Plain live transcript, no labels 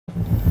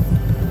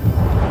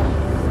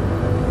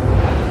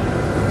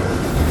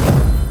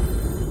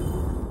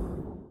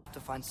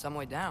find some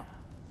way down.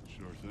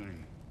 Sure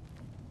thing.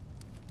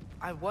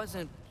 I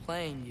wasn't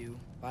playing you,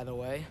 by the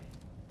way.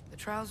 The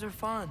trials are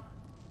fun.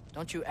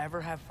 Don't you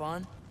ever have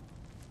fun?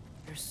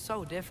 You're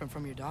so different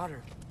from your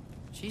daughter.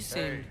 She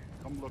seemed... Hey,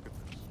 come look at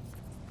this.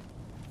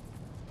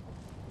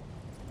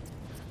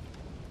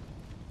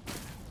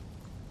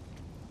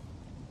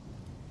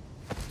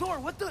 Thor,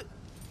 what the...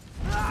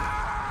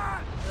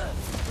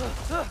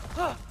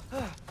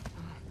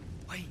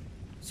 Wait,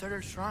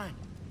 Surtur's shrine.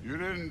 You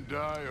didn't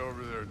die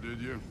over there, did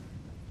you?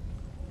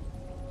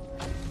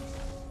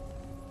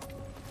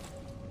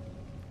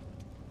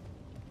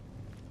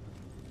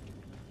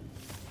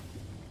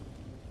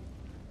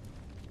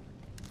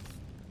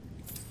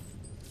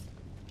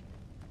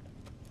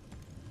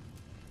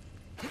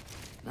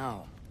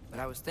 No, but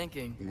I was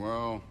thinking...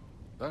 Well,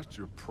 that's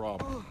your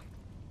problem.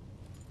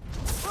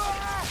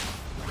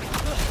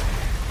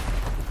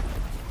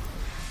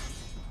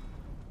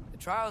 The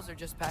trials are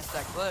just past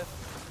that cliff.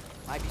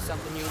 Might be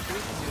something you and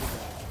Bree can do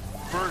together.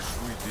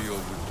 First we deal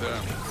with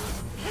them.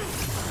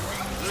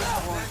 This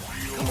one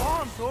deals Come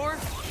on, Thor!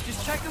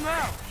 Just check them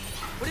out!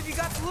 What have you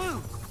got to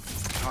lose?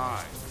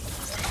 time.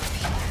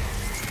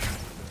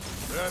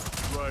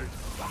 That's right.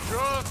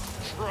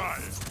 Just try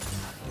it.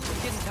 You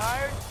getting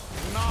tired?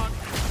 Not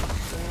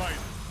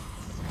slightly.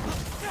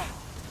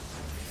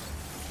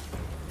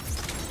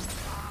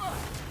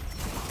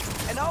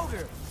 An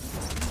ogre!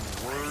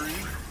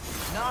 Worried?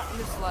 Not in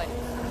the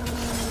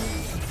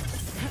slightest.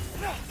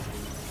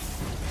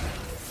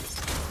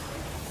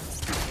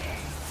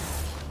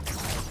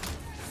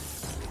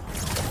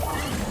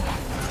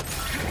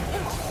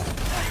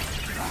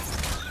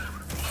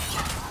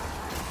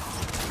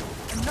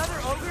 Another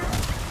ogre?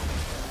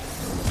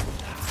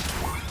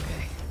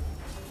 Okay.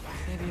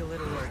 Maybe a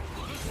little work.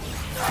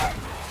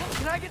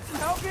 Can I get some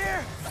help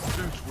here?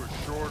 Since we're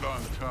short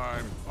on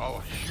time, I'll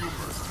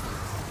humor.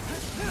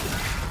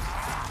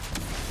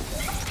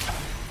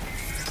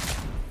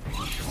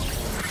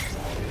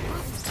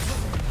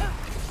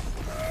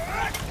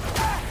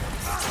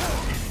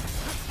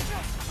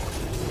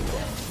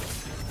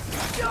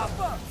 Jump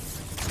up!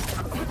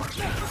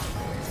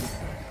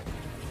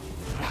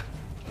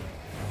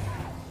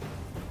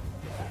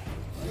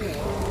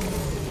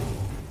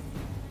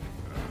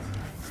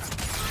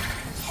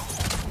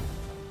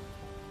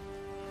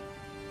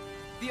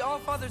 The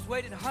Allfather's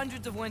waited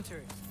hundreds of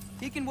winters.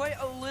 He can wait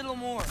a little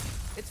more.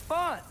 It's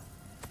fun.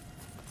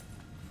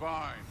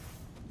 Fine.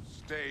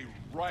 Stay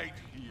right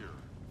here.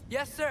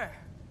 Yes, sir.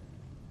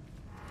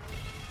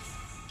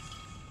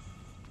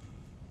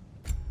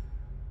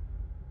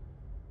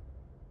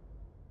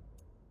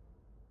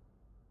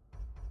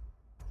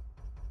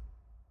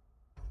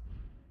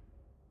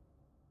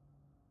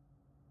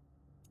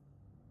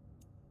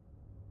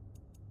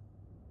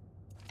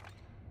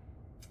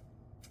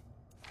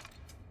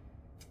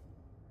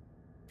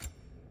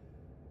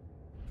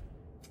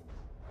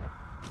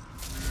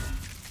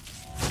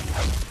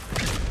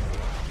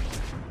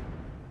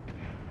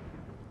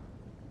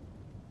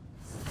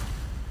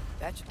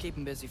 That should keep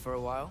him busy for a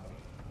while.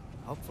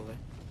 Hopefully.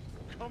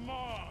 Come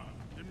on,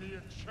 give me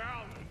a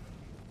challenge.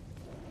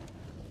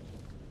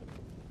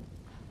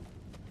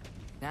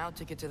 Now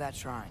to get to that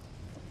shrine.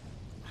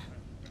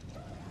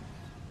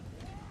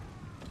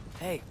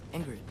 Hey,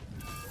 Ingrid.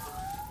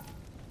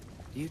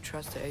 Do you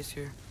trust the Ace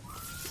here?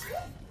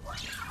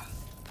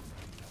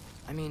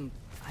 I mean,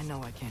 I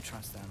know I can't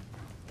trust them.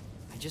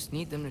 I just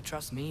need them to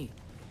trust me.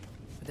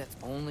 But that's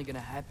only gonna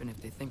happen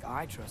if they think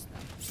I trust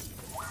them.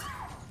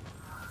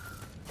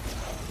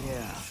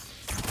 Yeah.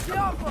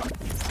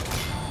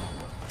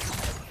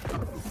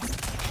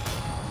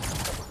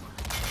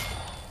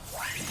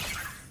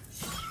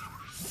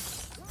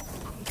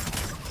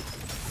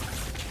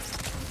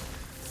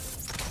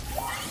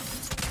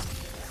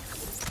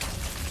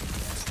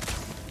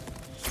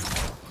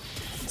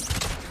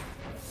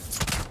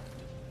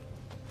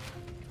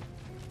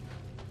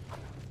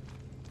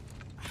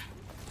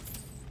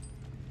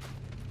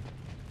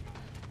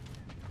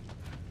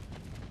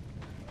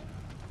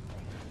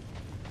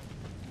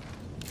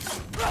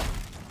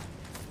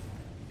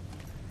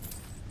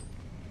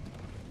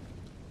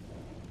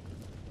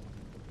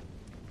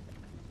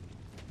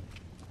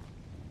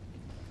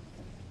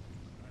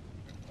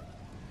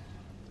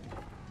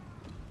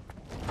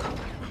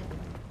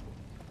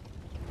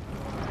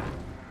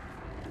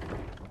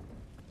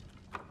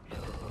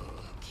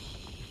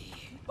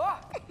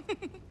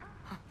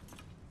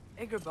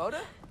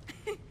 Boda?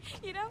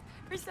 You know,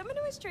 for someone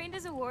who was trained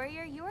as a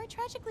warrior, you are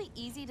tragically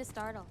easy to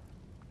startle.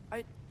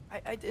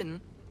 I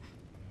didn't.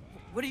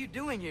 What are you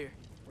doing here?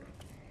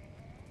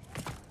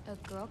 A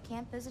girl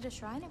can't visit a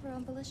shrine of her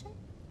own volition?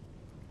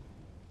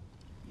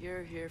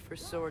 You're here for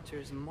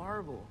Surtur's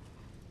marble.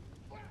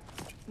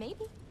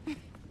 Maybe.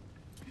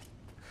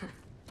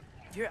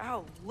 You're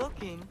out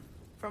looking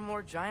for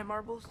more giant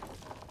marbles?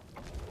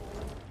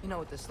 You know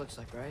what this looks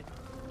like, right?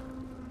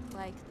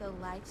 Like the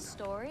life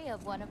story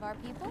of one of our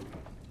people?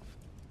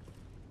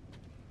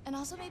 And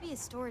also maybe a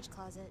storage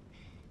closet.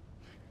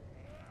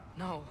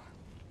 No.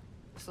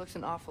 This looks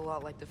an awful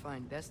lot like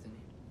Defying Destiny.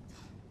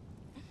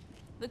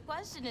 The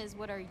question is,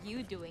 what are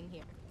you doing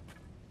here?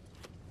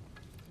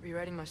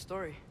 Rewriting my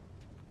story.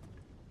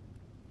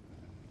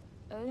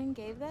 Odin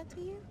gave that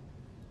to you?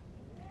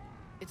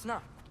 It's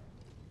not.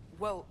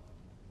 Well,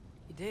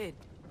 he did,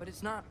 but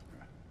it's not.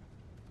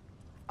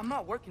 I'm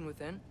not working with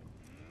him.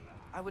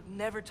 I would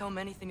never tell him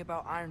anything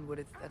about Ironwood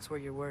if that's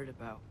what you're worried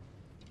about.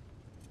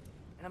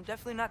 And I'm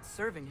definitely not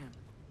serving him.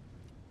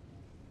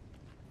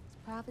 It's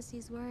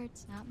prophecy's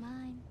words, not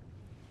mine.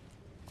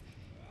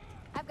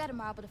 I've got a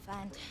marble to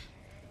find.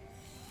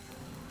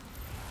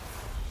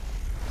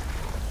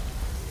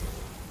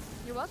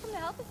 You're welcome to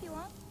help if you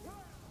want.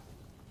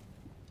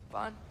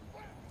 Fine.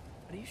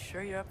 But are you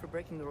sure you're up for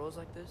breaking the rules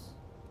like this?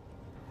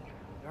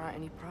 There aren't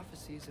any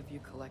prophecies of you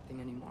collecting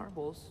any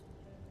marbles.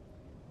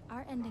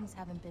 Our endings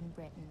haven't been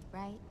written,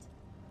 right?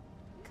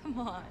 Come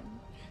on.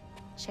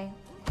 Shame.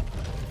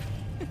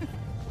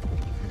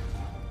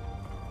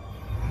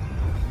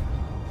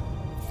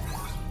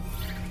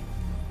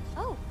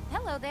 Oh,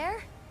 hello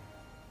there.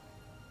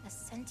 A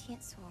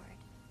sentient sword.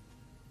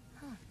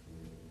 Huh.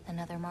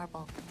 Another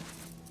marble.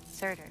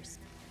 Surtur's.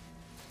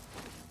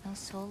 No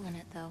soul in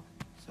it, though.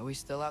 So he's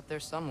still out there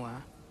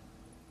somewhere.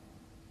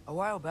 A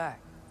while back,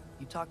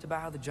 you talked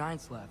about how the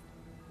giants left.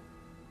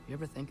 You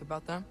ever think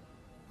about them?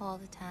 All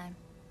the time.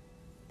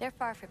 They're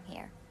far from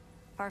here.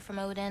 Far from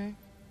Odin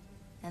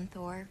and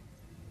Thor.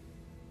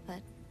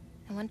 But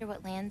I wonder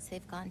what lands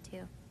they've gone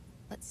to.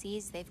 What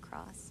seas they've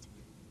crossed.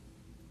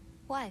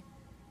 Why?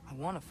 I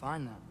want to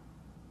find them.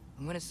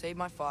 I'm gonna save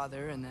my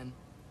father, and then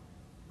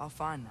I'll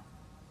find them.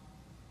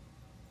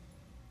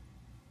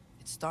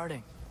 It's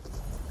starting.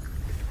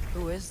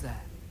 Who is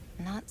that?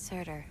 Not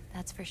Surtur,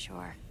 that's for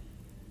sure.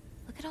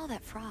 Look at all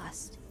that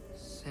frost.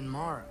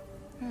 Sinmara.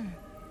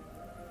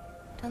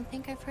 Don't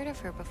think I've heard of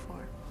her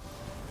before.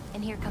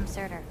 And here comes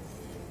Surtur.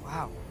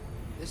 Wow.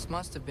 This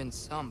must have been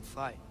some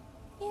fight.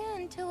 Yeah,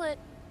 until it...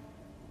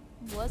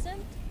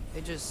 wasn't?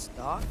 They just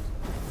stopped?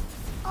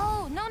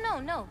 Oh,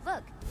 no.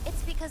 Look,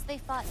 it's because they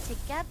fought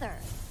together.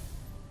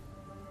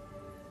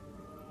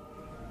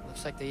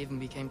 Looks like they even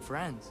became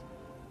friends.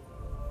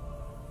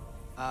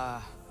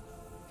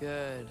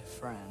 Good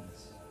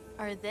friends.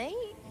 Are they?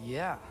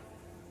 Yeah,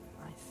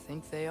 I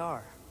think they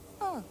are.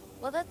 Oh,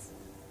 well that's...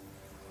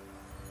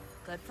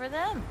 good for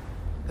them.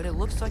 But it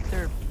looks like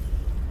their,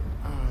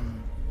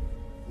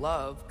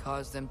 love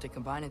caused them to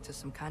combine into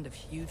some kind of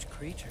huge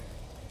creature.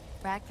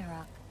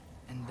 Ragnarok.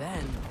 And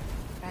then...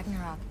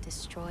 Ragnarok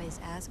destroys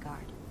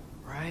Asgard.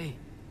 Right.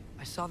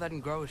 I saw that in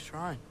Groa's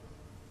shrine.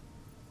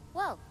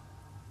 Well,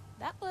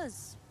 that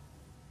was...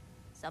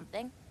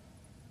 something.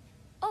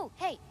 Oh,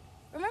 hey,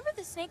 remember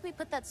the snake we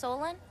put that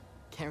soul in?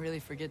 Can't really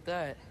forget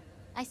that.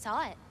 I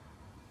saw it.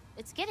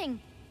 It's getting...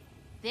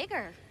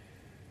 bigger.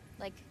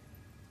 Like,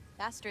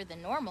 faster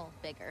than normal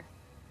bigger.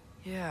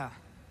 Yeah,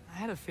 I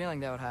had a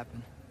feeling that would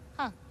happen.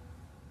 Huh.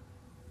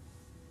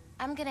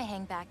 I'm gonna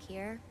hang back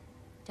here.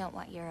 Don't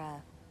want your,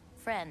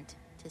 friend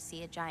to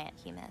see a giant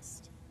he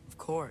missed. Of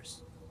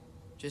course.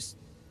 Just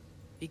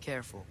be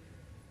careful.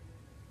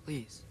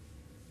 Please.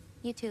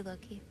 You too,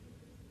 Loki.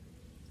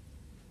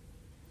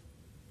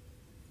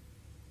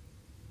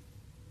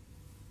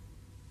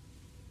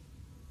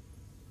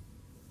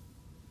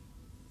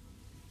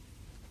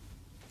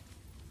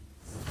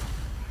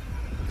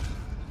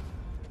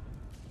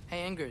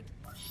 Hey, Ingrid.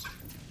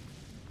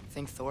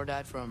 Think Thor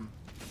died from...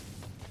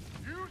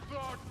 You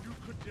thought you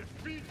could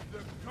defeat the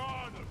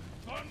god of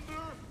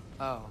thunder?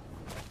 Oh.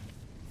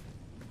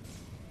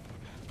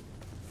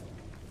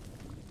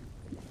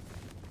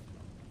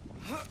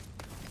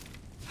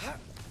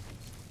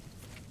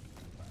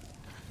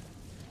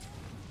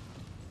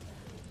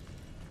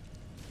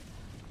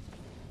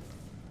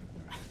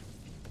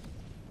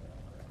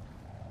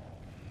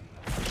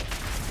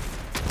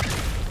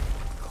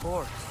 Of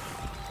course.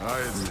 I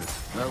admit,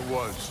 that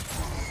was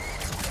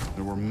fun.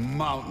 There were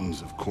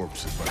mountains of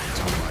corpses by the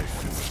time I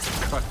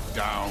finished. Cut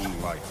down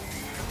like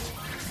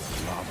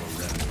lava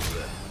ran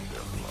red with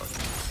their blood.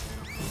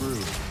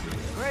 True.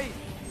 Great.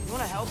 You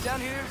want to help down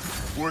here?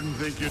 Wouldn't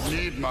think you'd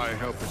need my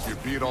help if you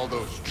beat all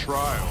those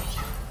trials.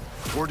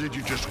 Or did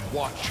you just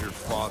watch your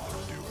father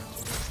do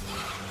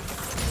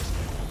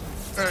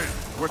it? Hey,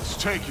 what's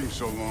taking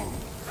so long?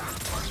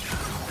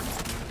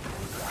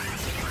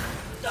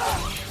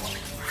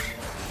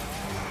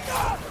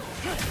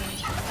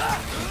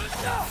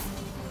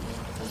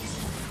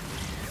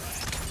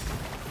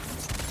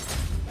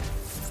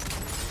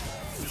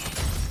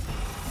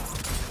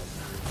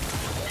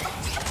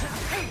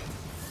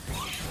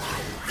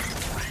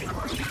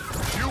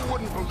 You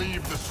wouldn't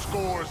believe the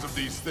scores of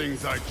these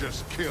things I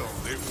just killed.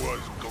 It was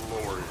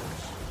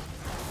glorious.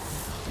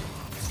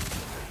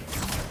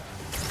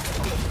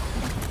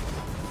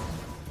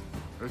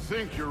 I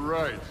think you're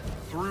right.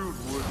 Thrud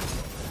would...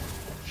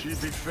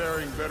 she'd be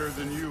faring better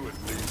than you, at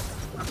least.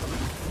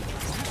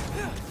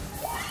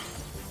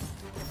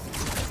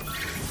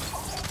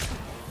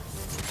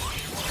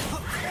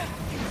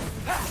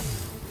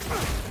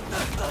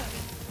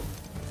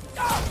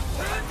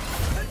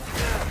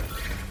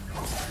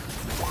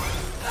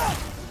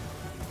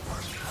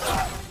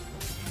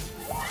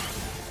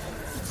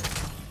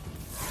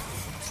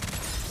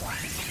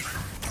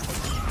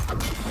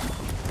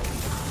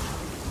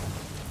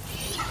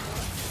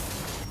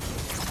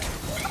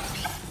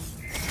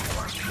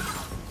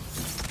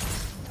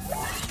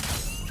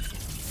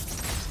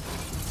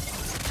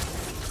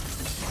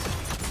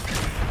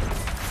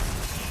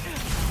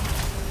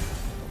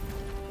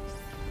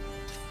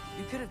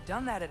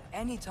 done that at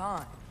any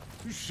time.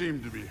 You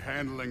seem to be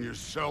handling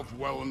yourself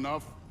well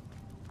enough.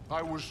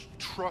 I was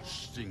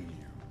trusting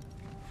you.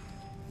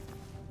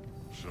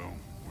 So,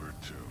 where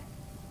to?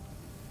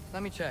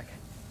 Let me check.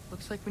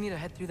 Looks like we need to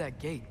head through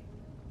that gate.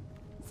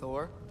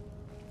 Thor?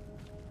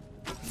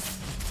 Ain't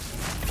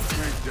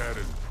that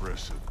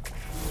impressive?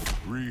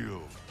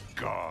 Real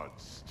god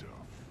stuff.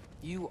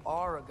 You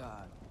are a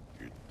god.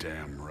 You're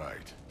damn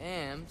right.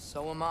 And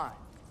so am I.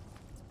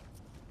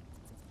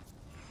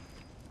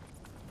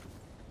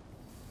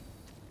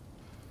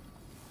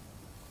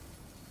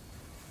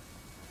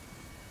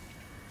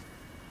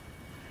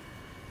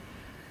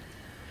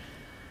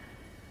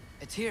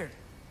 It's here.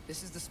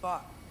 This is the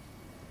spot.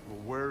 Well,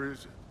 where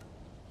is it?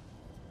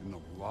 In the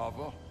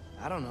lava?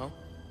 I don't know.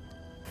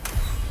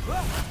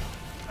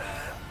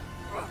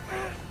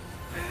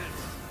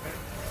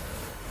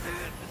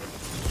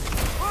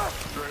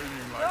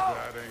 Training like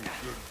that ain't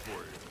good for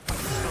you.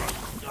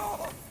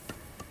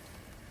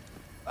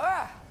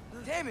 Ah!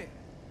 Damn it!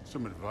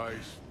 Some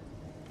advice.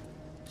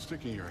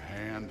 Sticking your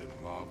hand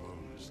in lava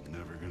is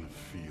never gonna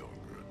feel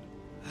good.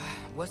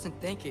 Wasn't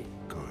thinking.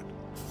 Good.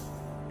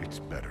 It's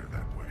better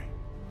that way.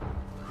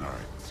 All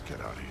right, let's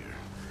get out of here.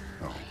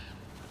 Oh.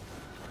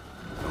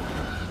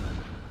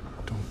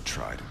 Don't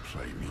try to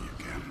play me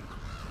again.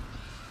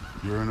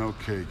 You're an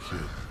okay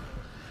kid.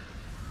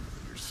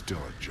 You're still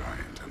a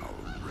giant, and I'll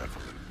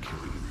revel in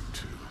killing you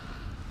too.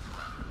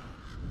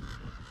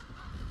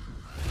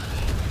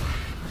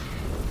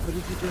 What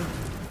did you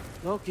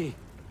do? Loki.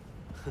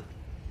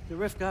 The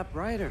rift got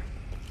brighter.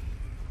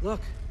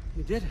 Look,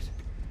 you did it.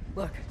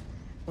 Look,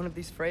 one of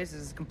these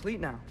phrases is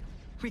complete now.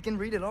 We can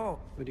read it all.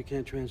 But you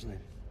can't translate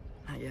it.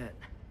 Not yet.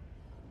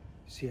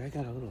 See, I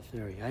got a little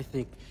theory. I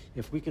think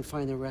if we can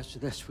find the rest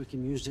of this, we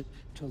can use it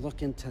to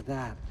look into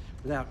that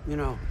without, you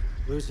know,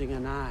 losing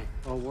an eye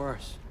or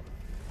worse.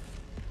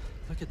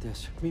 Look at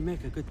this. We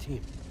make a good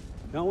team.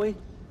 Don't we?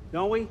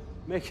 Don't we?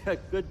 Make a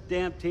good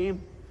damn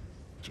team?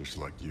 Just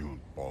like you and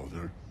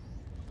Baldur.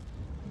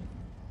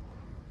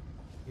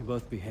 You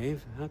both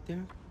behave out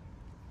there?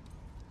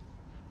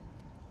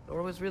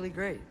 Thor was really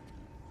great.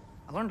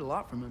 I learned a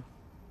lot from him.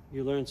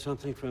 You learned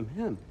something from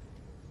him.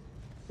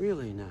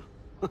 Really now?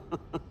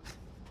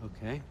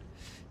 Okay.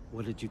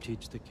 What did you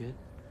teach the kid?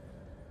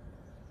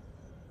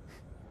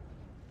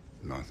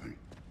 Nothing.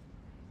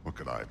 What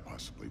could I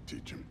possibly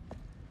teach him?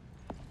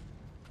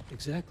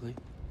 Exactly.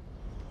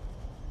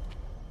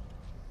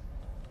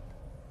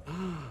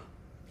 Ah,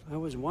 I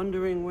was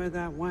wondering where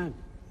that went.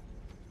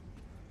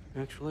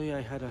 Actually,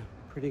 I had a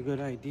pretty good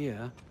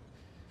idea.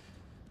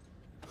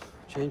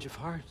 Change of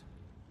heart.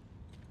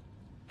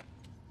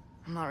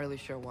 I'm not really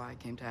sure why I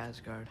came to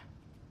Asgard.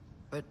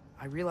 But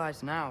I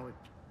realize now it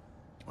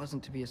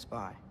wasn't to be a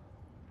spy.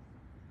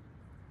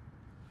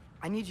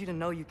 I need you to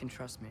know you can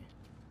trust me.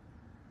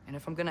 And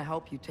if I'm gonna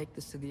help you take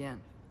this to the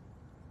end,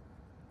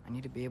 I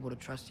need to be able to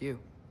trust you.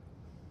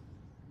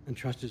 And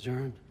trust is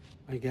earned.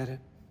 I get it.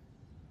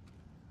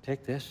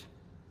 Take this,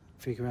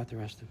 figure out the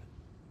rest of it.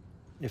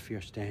 If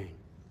you're staying,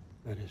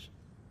 that is.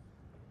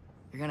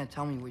 You're gonna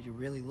tell me what you're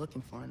really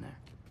looking for in there.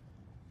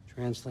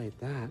 Translate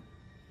that,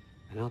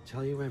 and I'll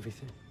tell you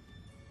everything.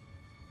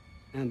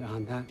 And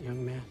on that,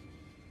 young man,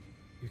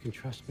 you can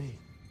trust me.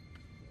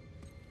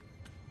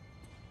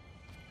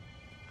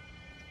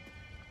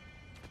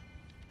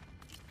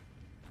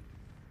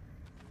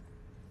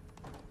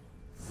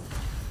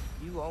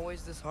 You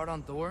always this hard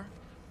on Thor?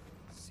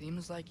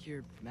 Seems like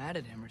you're mad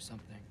at him or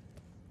something.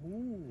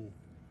 Ooh,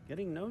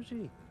 getting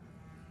nosy,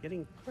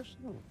 getting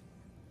personal.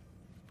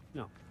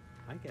 No,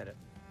 I get it,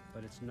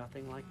 but it's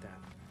nothing like that.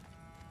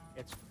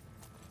 It's,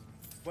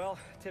 well,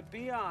 to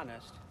be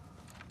honest,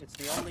 it's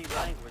the only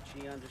language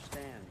he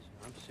understands.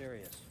 I'm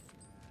serious.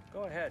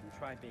 Go ahead and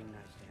try being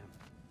nice to him.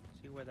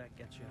 See where that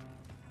gets you.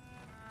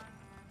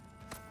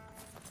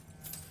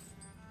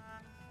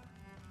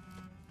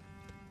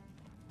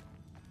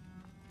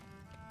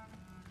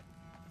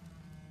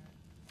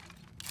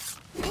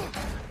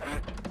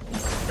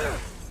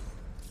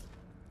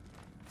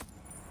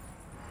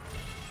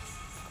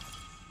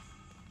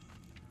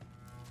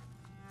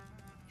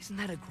 Isn't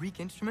that a Greek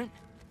instrument?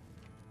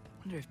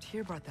 Wonder if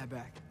Tyr brought that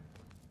back.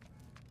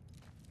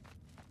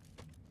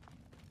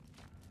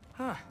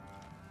 Huh.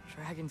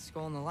 Dragon's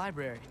skull in the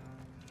library.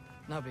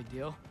 No big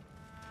deal.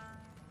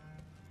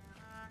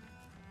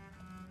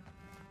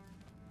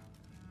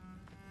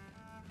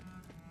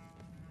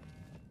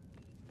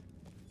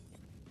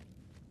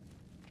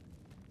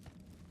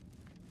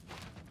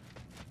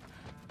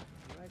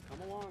 All right,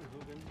 come along,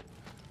 Hugin.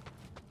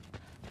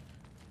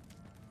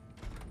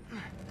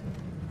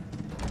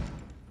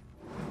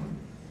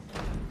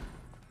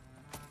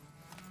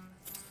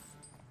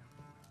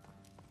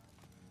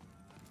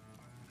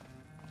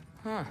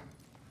 Huh.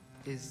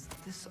 Is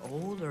this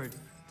old, or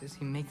does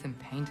he make them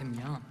paint him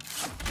young?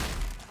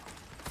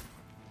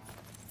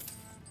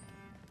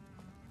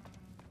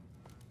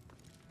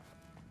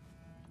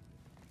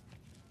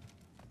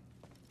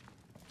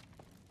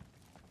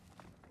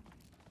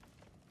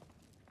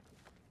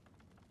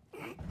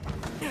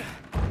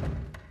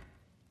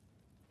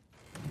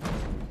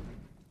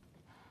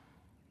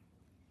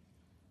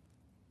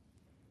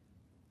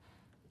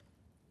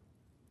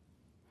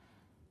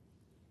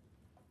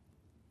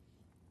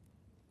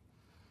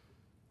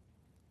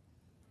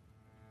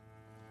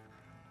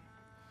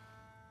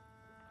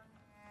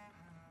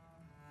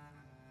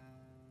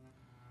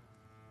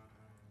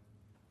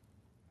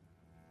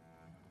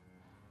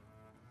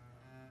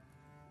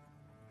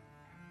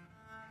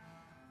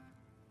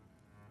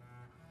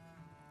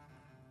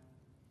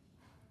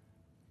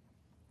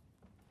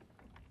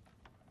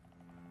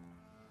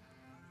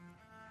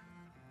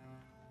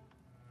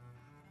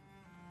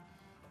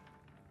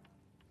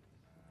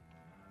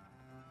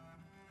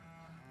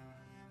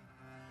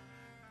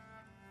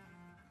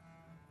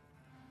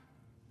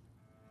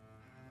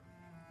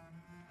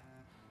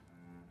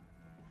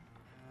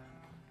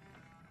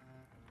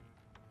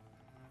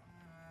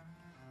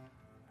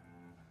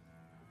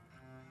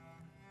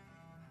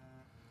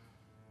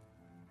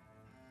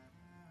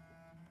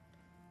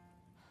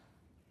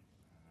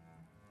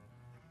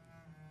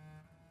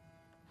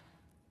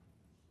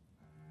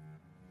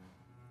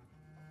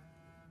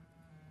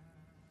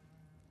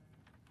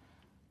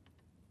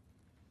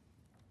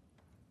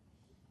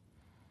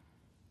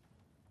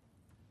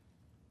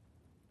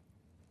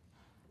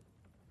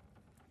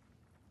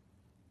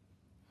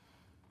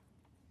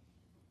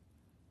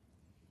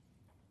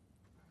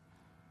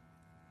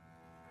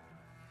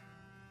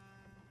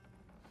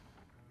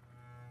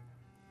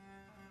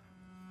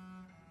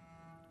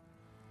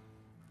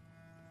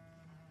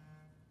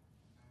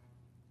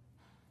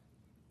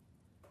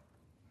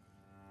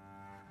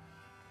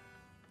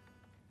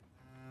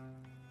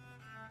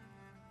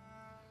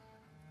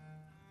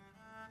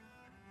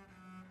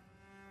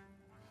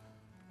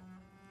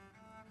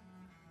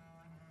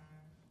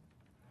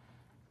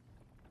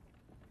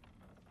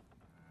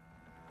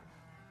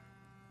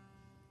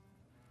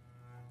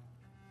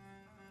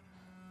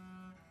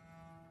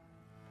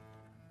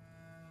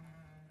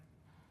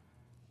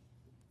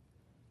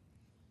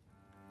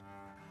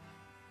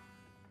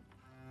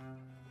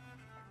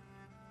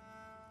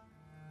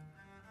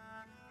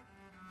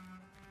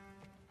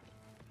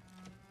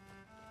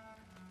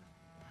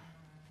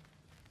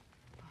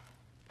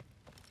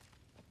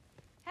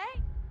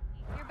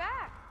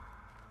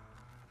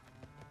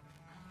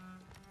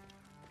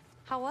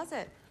 How was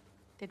it?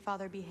 Did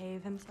Father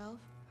behave himself?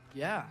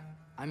 Yeah,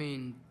 I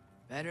mean,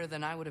 better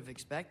than I would have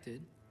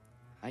expected,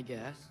 I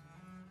guess.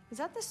 Is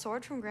that the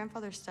sword from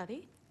Grandfather's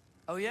study?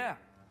 Oh yeah,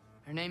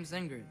 her name's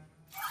Ingrid.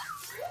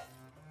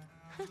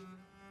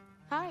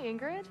 Hi,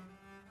 Ingrid.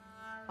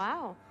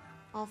 Wow,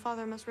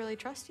 All-Father must really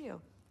trust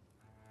you.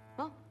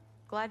 Well,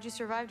 glad you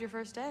survived your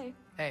first day.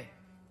 Hey,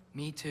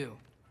 me too.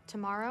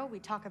 Tomorrow,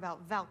 we talk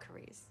about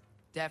Valkyries.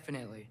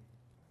 Definitely.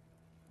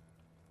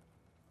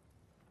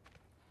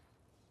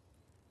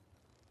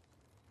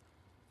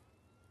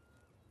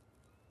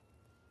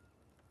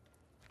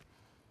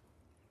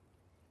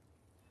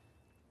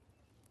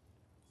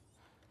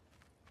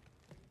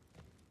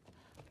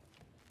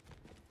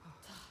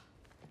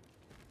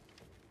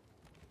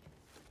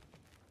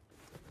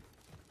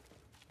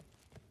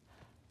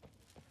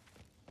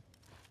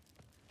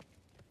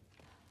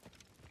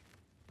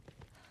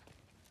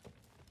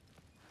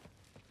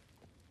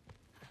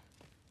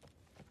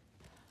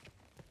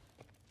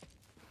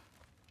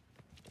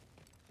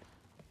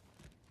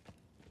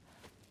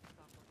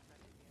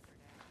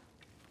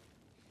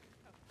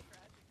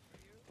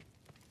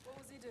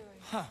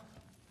 Huh.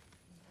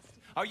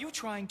 Are you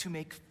trying to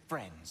make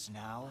friends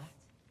now?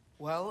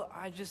 Well,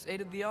 I just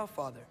aided the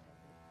All-Father.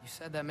 You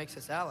said that makes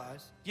us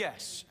allies.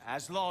 Yes,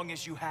 as long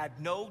as you had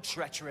no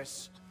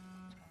treacherous...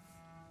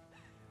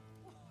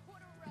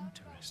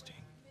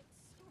 Interesting.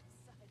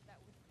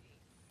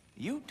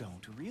 You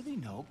don't really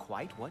know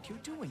quite what you're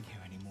doing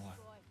here anymore.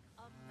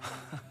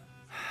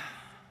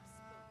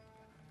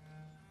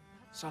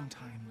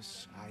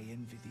 Sometimes I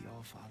envy the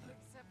All-Father.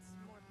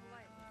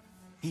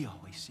 He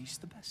always sees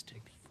the best in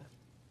people.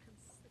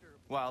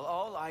 While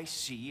all I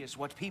see is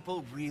what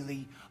people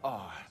really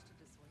are.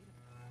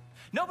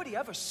 Nobody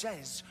ever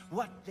says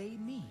what they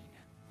mean.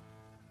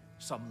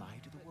 Some lie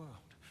to the world.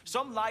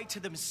 Some lie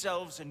to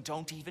themselves and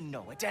don't even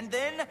know it. And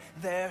then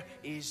there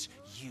is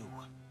you.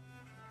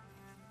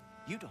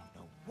 You don't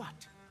know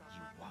what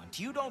you want.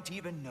 You don't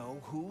even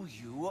know who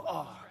you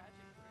are.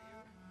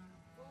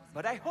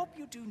 But I hope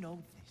you do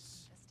know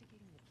this.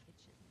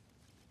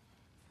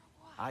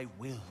 I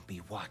will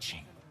be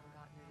watching.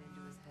 Gotten it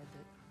into his head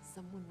that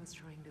someone was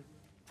trying to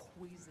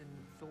poison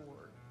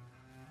Thor.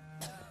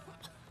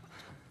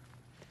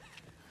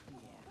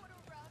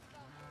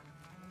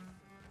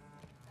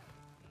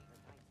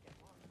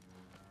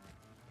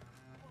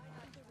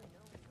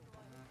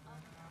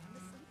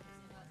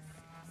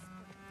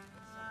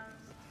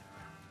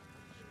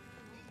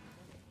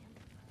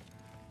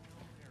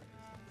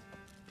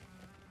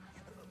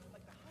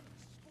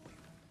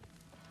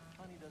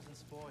 Honey doesn't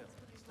spoil.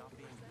 Stop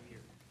being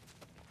weird.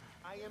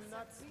 I am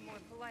not More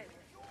politely,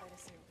 I'd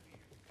assume.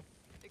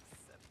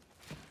 Except...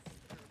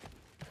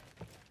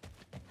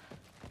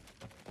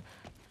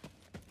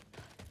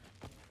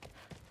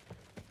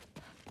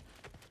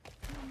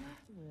 I'm not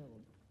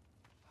thrilled.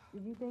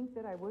 Did you think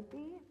that I would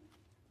be?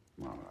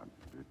 Well,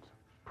 it's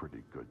a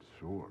pretty good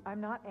sword.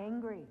 I'm not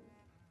angry.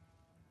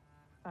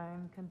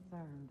 I'm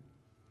concerned.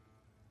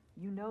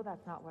 You know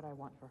that's not what I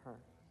want for her.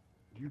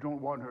 You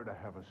don't want her to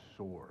have a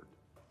sword.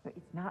 But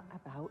it's not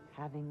about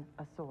having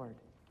a sword.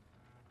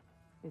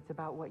 It's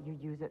about what you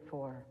use it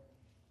for.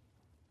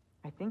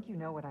 I think you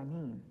know what I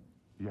mean.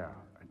 Yeah,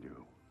 I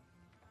do.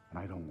 And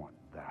I don't want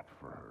that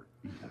for her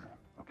either,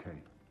 okay?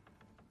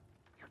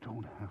 You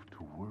don't have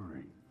to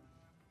worry.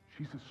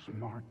 She's a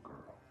smart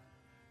girl.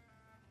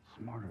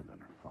 Smarter than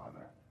her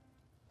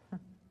father.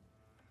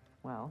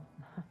 Well,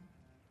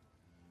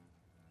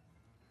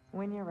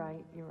 when you're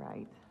right, you're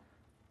right.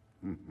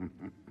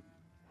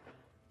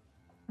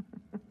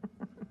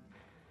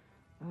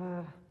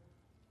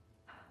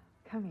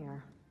 Come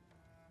here.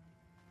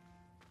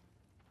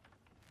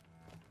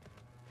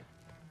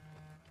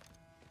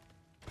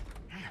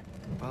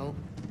 Well,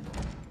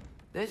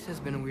 this has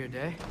been a weird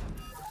day.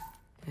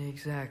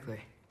 Exactly.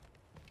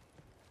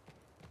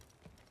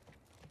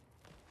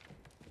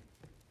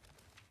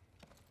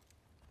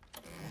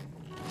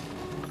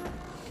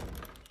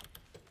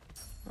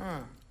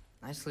 Huh.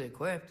 Nicely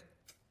equipped.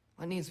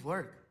 What needs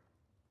work?